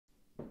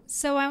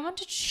So I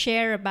wanted to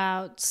share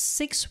about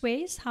 6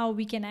 ways how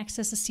we can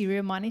access a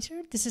serial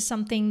monitor. This is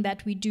something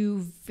that we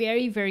do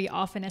very, very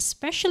often,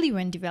 especially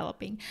when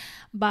developing,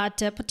 but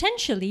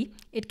potentially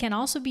it can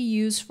also be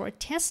used for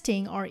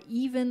testing or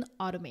even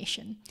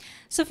automation.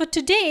 So for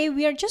today,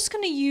 we are just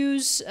going to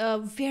use a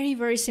very,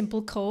 very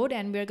simple code,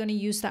 and we're going to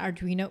use the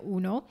Arduino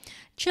Uno,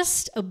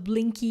 just a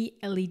blinky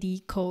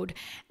LED code.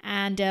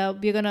 And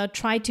we're going to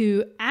try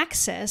to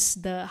access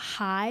the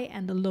high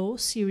and the low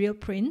serial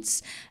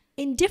prints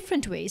in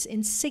different ways,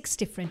 in 6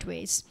 different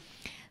ways.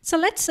 So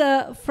let's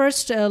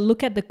first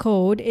look at the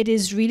code. It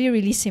is really,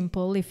 really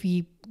simple. If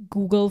we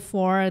Google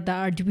for the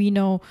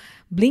Arduino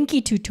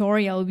Blinky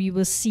tutorial, we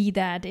will see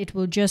that it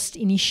will just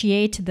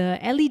initiate the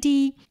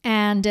LED,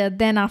 and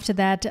then after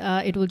that,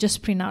 it will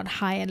just print out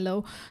high and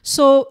low.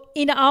 So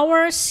in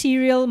our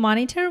serial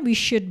monitor, we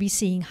should be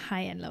seeing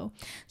high and low.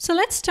 So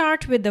let's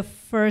start with the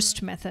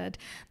first method.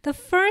 The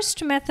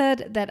first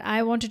method that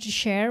I wanted to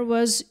share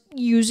was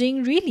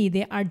using really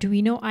the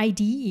Arduino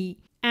IDE.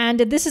 And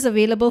this is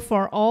available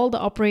for all the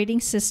operating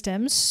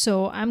systems.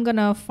 So I'm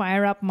gonna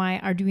fire up my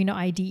Arduino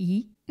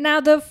IDE.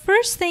 Now, the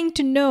first thing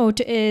to note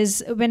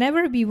is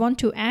whenever we want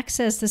to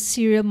access the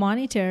serial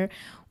monitor,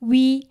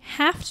 we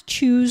have to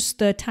choose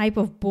the type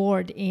of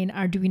board in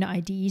Arduino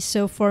IDE.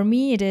 So for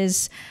me, it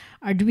is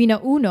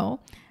Arduino Uno.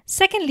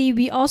 Secondly,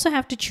 we also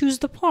have to choose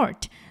the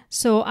port.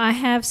 So I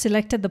have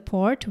selected the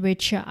port,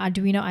 which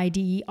Arduino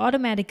IDE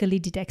automatically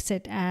detects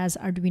it as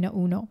Arduino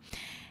Uno.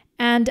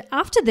 And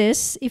after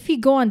this, if we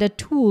go under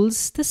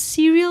Tools, the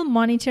serial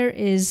monitor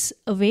is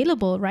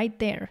available right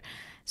there.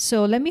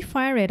 So let me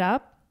fire it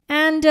up.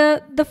 And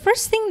the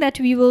first thing that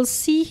we will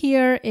see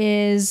here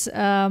is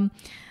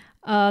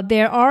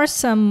there are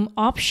some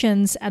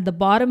options at the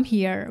bottom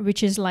here,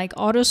 which is like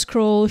auto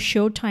scroll,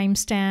 show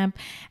timestamp,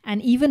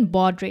 and even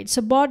baud rate.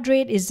 So baud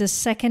rate is the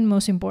second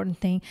most important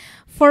thing.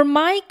 For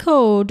my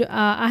code,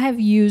 I have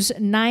used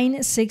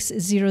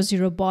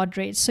 9600 baud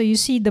rate. So you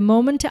see, the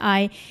moment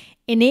I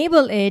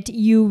enable it,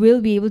 you will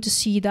be able to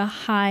see the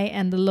high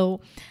and the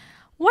low.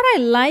 What I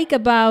like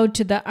about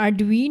the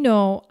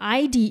Arduino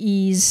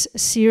IDE's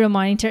serial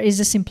monitor is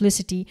the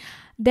simplicity.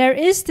 There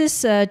is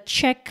this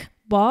check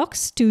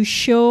box to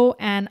show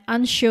and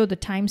unshow the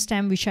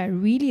timestamp, which I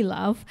really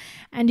love.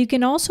 And you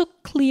can also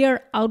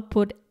clear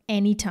output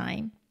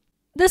anytime.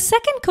 The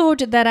second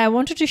code that I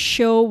wanted to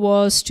show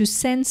was to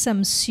send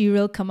some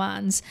serial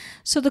commands.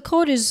 So the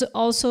code is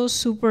also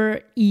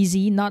super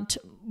easy, not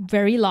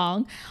very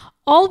long.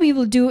 All we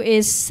will do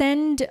is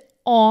send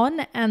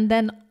on and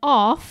then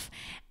off,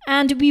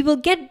 and we will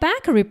get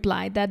back a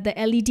reply that the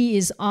LED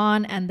is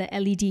on and the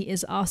LED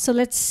is off. So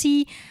let's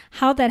see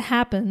how that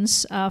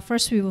happens.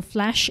 First, we will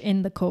flash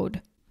in the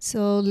code.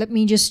 So let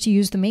me just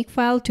use the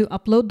makefile to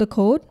upload the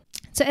code.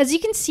 So as you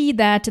can see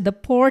that the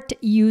port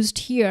used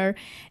here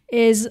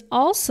is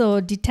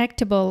also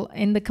detectable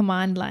in the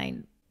command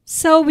line.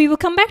 So we will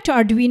come back to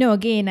Arduino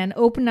again and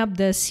open up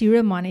the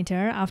serial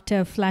monitor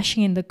after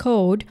flashing in the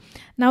code.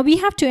 Now we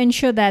have to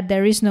ensure that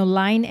there is no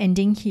line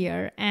ending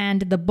here,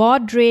 and the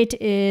baud rate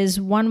is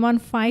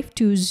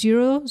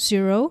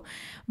 115200,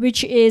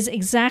 which is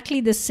exactly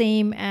the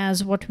same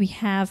as what we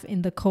have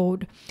in the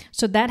code.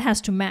 So that has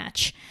to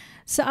match.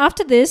 So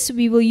after this,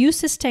 we will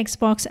use this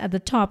text box at the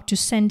top to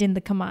send in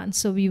the command.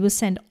 So we will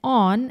send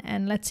on,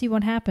 and let's see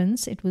what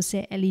happens. It will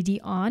say LED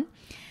on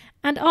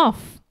and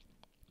off.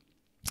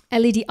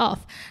 LED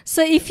off.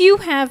 So if you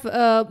have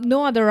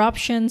no other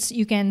options,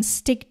 you can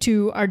stick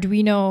to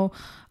Arduino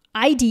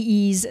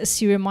IDE's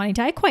serial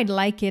monitor. I quite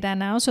like it,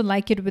 and I also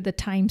like it with the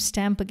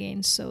timestamp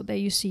again. So there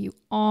you see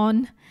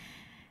on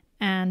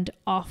and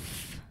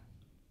off.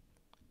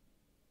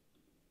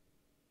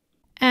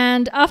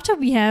 And after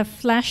we have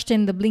flashed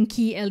in the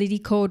blinky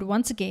LED code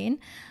once again,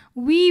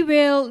 we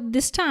will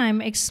this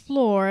time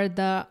explore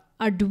the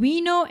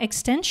Arduino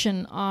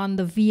extension on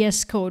the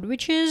VS Code,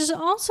 which is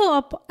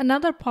also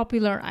another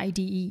popular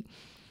IDE.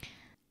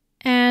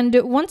 And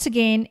once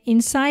again,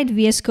 inside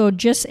VS Code,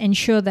 just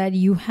ensure that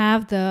you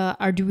have the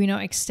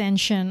Arduino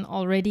extension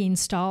already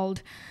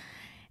installed.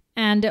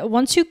 And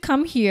once you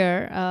come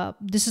here,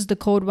 this is the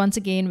code once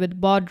again with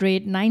baud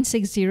rate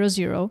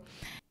 9600.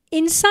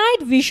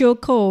 Inside Visual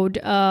Code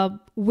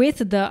with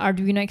the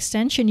Arduino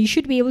extension, you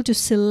should be able to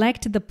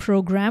select the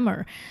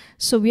programmer.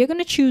 So we are going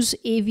to choose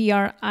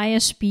AVR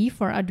ISP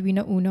for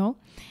Arduino Uno.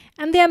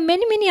 And there are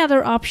many, many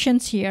other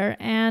options here.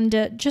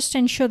 And just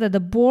ensure that the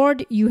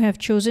board you have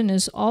chosen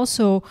is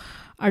also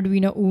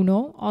Arduino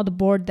Uno, or the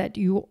board that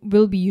you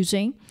will be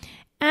using.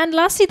 And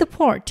lastly, the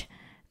port.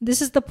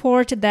 This is the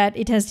port that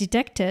it has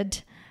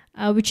detected,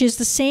 which is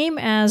the same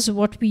as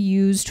what we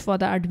used for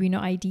the Arduino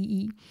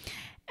IDE.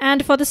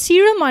 And for the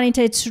serial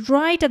monitor, it's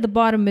right at the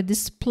bottom with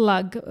this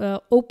plug,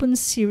 Open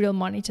Serial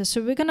Monitor.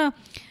 So we're gonna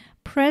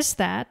press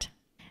that,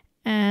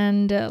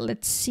 and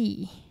let's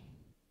see.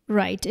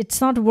 Right,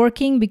 it's not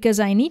working because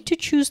I need to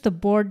choose the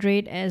baud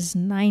rate as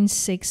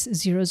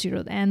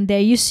 9600. And there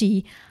you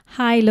see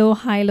high, low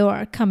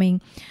are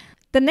coming.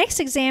 The next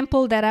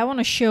example that I want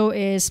to show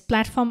is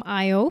Platform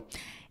IO.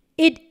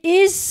 It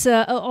is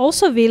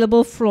also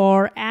available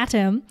for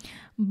Atom,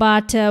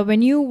 But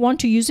when you want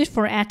to use it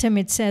for Atom,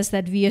 it says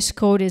that VS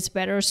Code is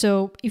better.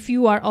 So if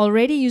you are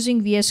already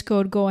using VS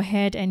Code, go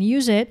ahead and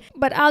use it.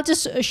 But I'll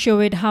just show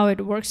it how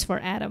it works for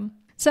Atom.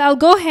 So I'll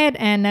go ahead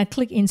and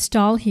click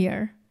install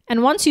here.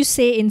 And once you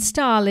say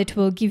install, it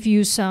will give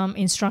you some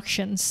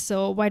instructions.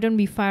 So why don't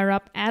we fire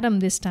up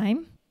Atom this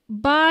time?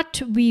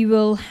 But we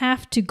will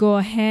have to go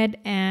ahead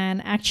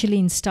and actually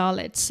install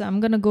it. So I'm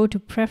going to go to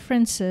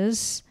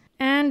Preferences.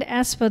 And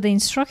as per the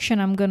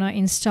instruction, I'm going to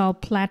install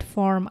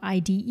Platform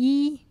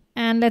IDE.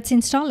 And let's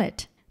install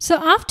it. So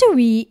after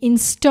we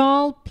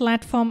install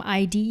Platform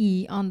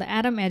IDE on the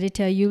Atom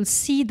editor, you'll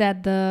see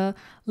that the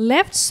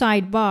left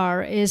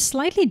sidebar is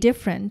slightly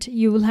different.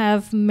 You will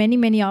have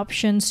many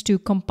options to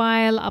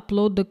compile,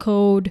 upload the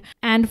code.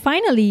 And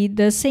finally,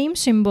 the same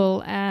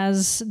symbol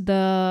as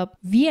the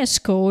VS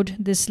Code,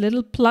 this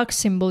little plug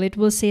symbol, it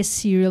will say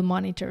Serial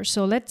Monitor.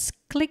 So let's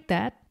click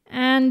that.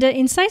 And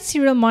inside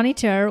Serial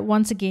Monitor,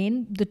 once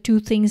again, the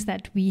two things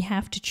that we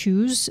have to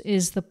choose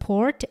is the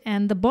port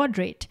and the baud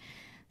rate.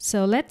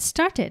 So let's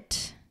start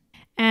it.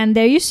 And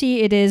there you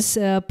see it is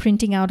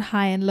printing out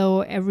high and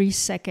low every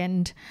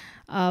second.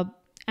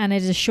 And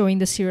it is showing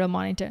the serial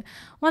monitor.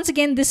 Once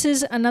again, this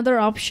is another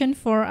option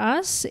for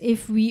us.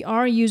 If we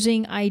are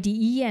using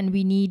IDE and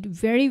we need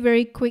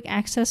very quick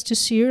access to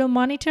serial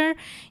monitor,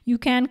 you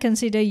can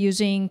consider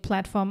using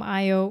Platform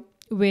IO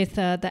with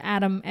the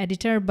Atom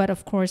editor, but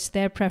of course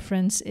their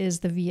preference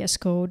is the VS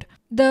Code.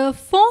 The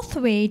fourth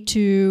way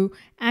to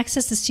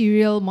access the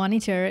serial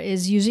monitor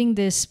is using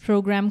this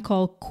program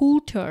called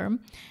CoolTerm,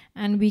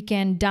 and we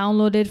can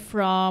download it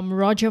from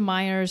Roger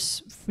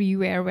Meyer's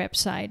freeware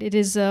website. It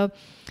is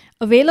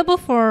available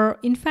for,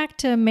 in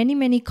fact,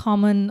 many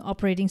common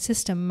operating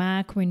system,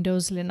 Mac,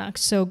 Windows, Linux.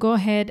 So go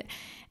ahead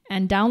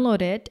and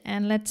download it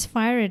and let's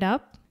fire it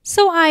up.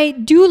 So I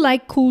do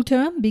like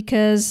CoolTerm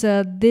because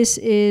this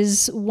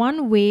is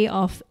one way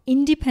of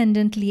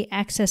independently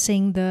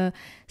accessing the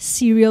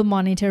serial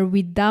monitor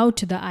without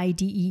the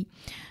IDE.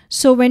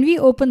 So when we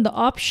open the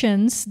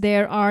options,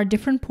 there are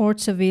different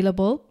ports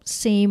available,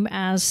 same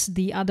as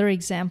the other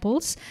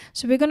examples.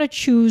 So we're going to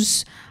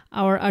choose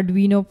our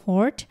Arduino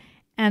port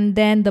and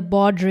then the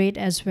baud rate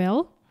as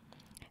well.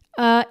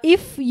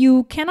 If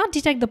you cannot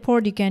detect the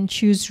port, you can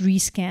choose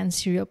Rescan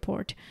Serial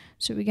Port.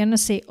 So we're going to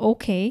say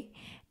OK.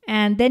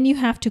 And then you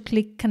have to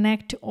click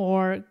Connect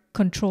or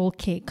Control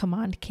K,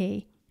 Command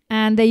K.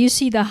 And there you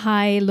see the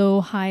high,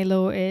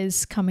 low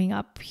is coming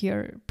up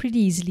here pretty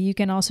easily. You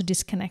can also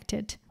disconnect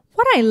it.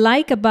 What I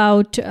like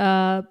about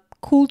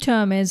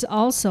CoolTerm is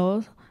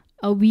also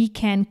we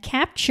can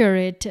capture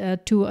it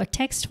to a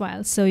text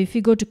file. So if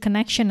you go to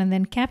Connection and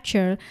then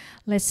Capture,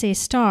 let's say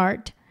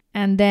Start,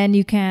 and then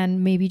you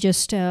can maybe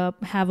just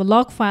have a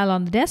log file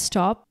on the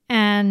desktop,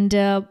 and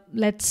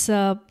let's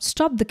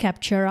stop the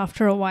capture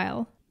after a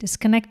while.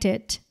 Disconnect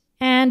it,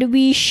 and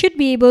we should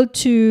be able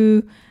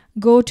to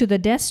go to the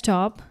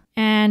desktop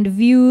and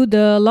view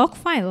the log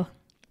file.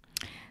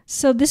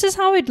 So this is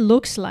how it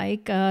looks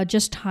like,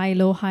 just high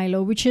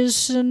low, which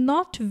is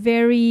not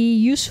very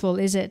useful,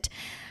 is it?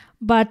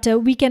 But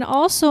we can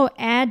also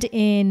add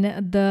in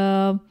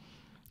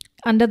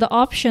under the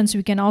options,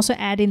 we can also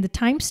add in the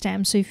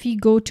timestamp. So if we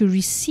go to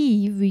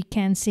receive, we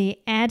can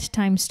say add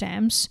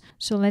timestamps.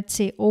 So let's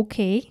say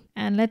OK,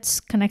 and let's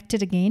connect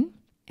it again.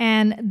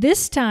 And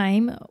this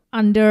time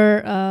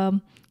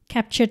under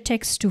capture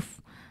text to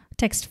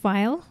text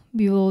file,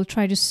 we will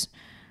try to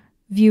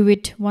view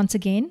it once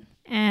again.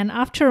 And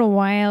after a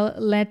while,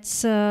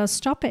 let's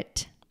stop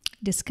it,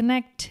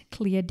 disconnect,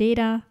 clear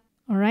data.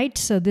 All right,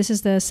 so this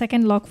is the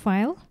second log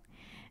file.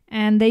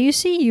 And there you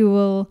see you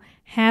will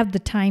have the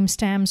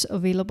timestamps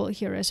available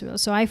here as well.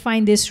 So I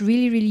find this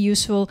really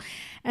useful,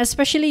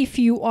 especially if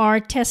you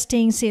are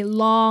testing, say,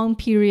 long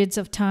periods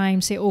of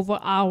time, say over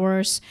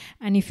hours,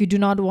 and if you do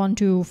not want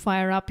to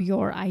fire up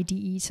your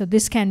IDE. So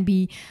this can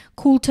be,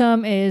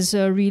 CoolTerm is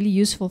really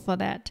useful for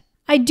that.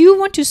 I do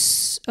want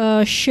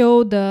to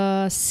show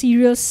the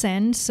serial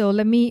send. So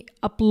let me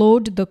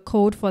upload the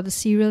code for the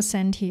serial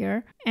send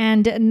here.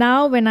 And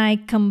now when I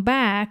come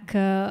back,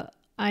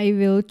 I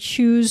will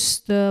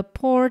choose the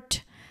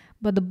port,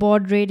 but the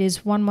baud rate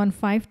is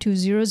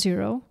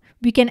 115200.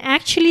 We can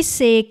actually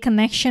say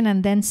connection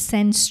and then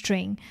send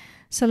string.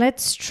 So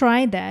let's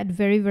try that.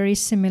 Very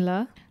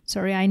similar.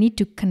 Sorry, I need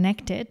to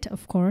connect it,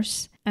 of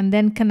course. And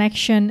then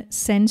connection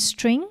send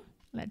string.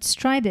 Let's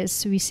try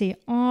this. We say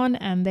on,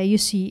 and there you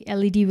see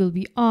LED will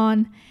be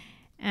on.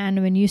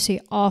 And when you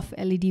say off,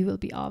 LED will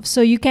be off.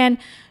 So you can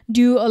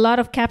do a lot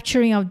of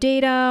capturing of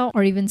data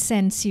or even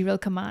send serial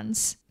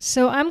commands.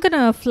 So I'm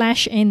gonna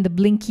flash in the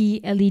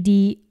blinky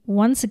LED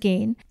once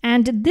again.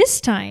 And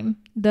this time,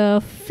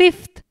 the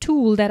fifth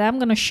tool that I'm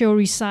gonna show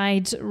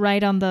resides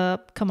right on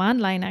the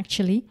command line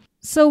actually.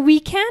 So we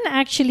can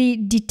actually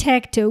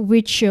detect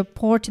which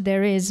port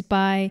there is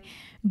by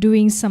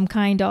doing some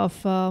kind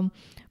of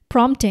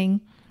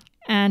prompting,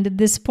 and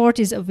this port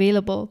is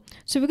available.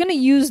 So we're going to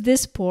use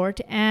this port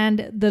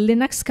and the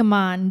Linux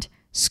command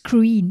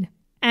screen.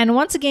 And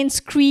once again,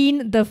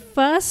 screen, the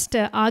first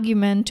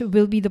argument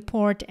will be the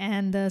port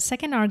and the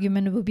second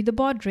argument will be the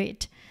baud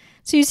rate.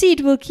 So you see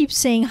it will keep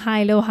saying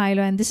high, low,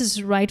 and this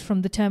is right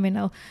from the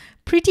terminal.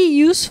 Pretty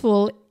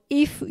useful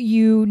if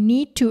you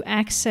need to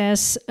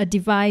access a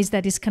device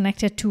that is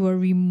connected to a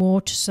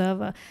remote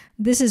server.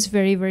 This is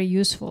very, very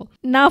useful.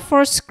 Now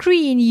for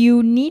screen,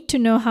 you need to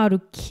know how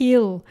to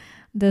kill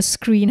the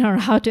screen or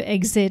how to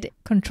exit.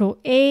 Control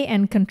A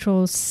and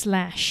Control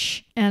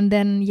 / and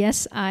then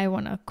yes, I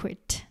wanna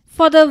quit.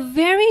 For the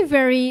very,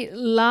 very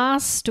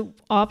last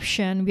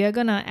option, we are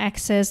gonna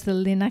access the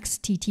Linux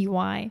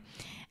TTY.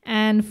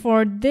 And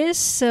for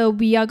this,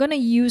 we are gonna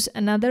use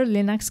another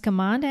Linux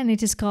command, and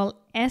it is called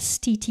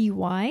stty.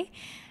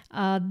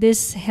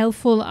 This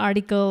helpful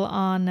article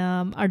on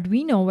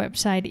Arduino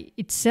website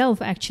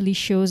itself actually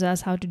shows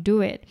us how to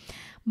do it.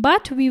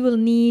 But we will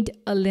need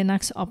a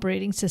Linux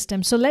operating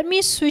system. So let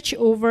me switch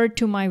over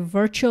to my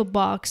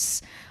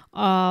VirtualBox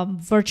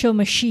virtual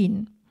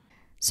machine.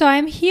 So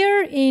I'm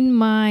here in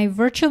my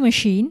virtual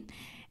machine,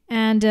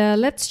 and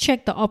let's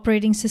check the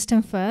operating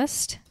system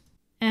first.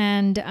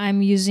 And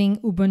I'm using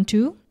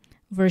Ubuntu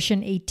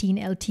version 18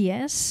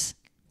 LTS.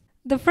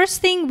 The first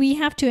thing we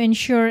have to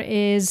ensure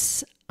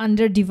is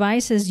under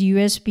devices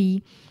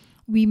USB,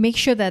 we make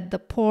sure that the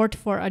port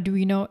for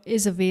Arduino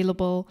is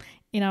available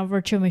in our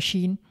virtual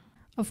machine.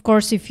 Of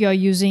course, if you're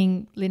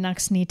using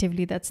Linux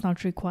natively, that's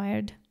not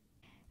required.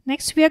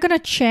 Next, we are going to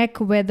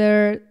check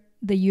whether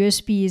the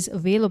USB is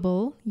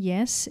available.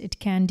 Yes, it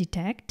can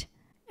detect.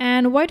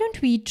 And why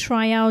don't we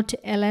try out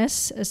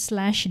ls/dev/tty?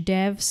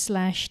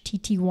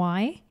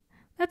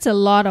 That's a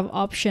lot of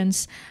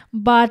options.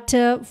 But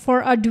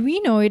for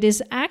Arduino, it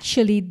is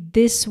actually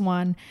this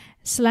one,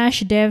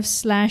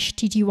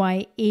 /dev/tty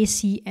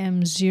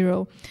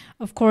acm0.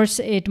 Of course,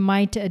 it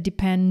might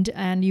depend,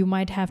 and you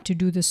might have to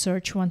do the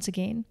search once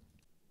again.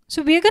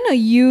 So we're going to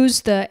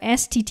use the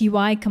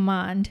stty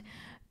command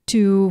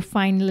to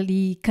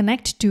finally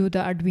connect to the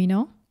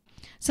Arduino.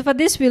 So for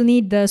this, we'll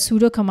need the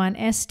sudo command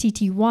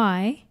stty,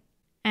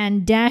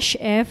 and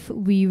 -f,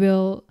 we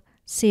will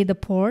say the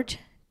port,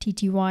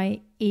 tty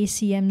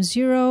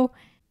acm0,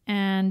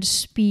 and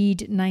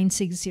speed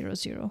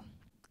 9600.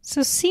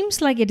 So seems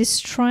like it is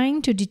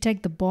trying to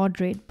detect the baud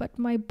rate, but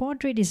my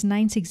baud rate is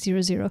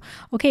 9600.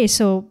 Okay,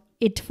 so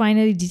it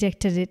finally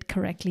detected it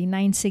correctly,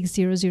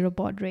 9600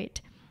 baud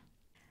rate.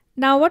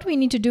 Now what we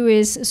need to do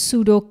is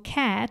sudo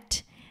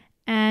cat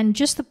and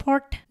just the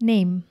port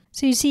name.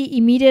 So you see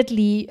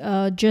immediately,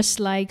 just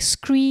like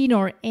screen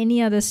or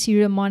any other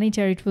serial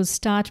monitor, it will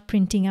start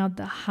printing out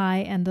the high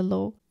and the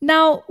low.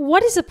 Now,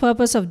 what is the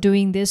purpose of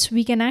doing this?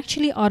 We can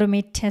actually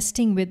automate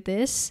testing with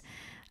this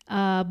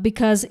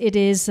because it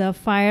is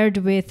fired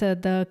with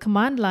the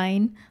command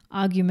line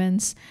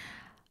arguments.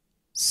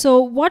 So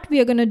what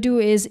we are going to do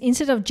is,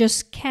 instead of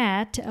just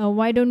cat,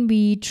 why don't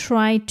we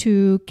try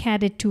to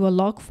cat it to a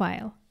log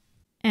file?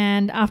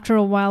 And after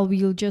a while,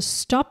 we'll just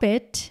stop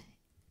it.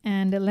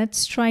 And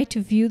let's try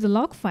to view the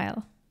log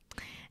file.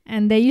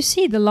 And there you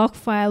see the log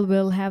file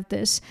will have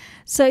this.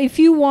 So if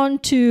you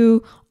want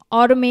to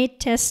automate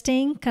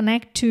testing,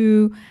 connect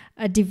to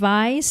a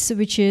device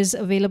which is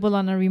available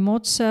on a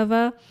remote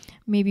server,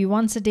 maybe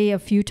once a day, a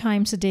few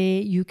times a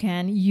day, you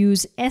can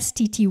use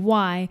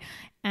stty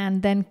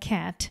and then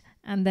cat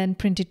and then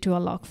print it to a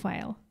log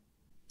file.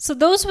 So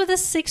those were the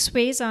 6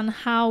 ways on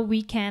how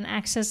we can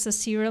access a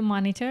serial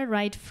monitor,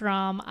 right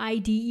from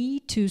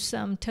IDE to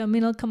some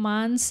terminal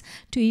commands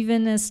to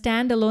even a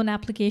standalone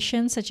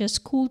application such as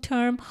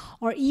CoolTerm,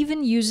 or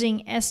even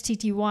using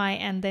stty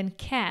and then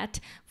cat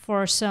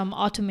for some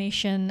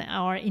automation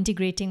or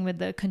integrating with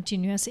the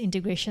continuous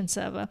integration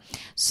server.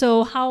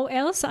 So how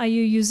else are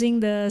you using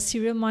the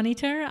serial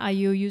monitor? Are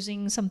you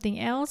using something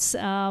else?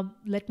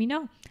 Let me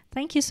know.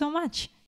 Thank you so much.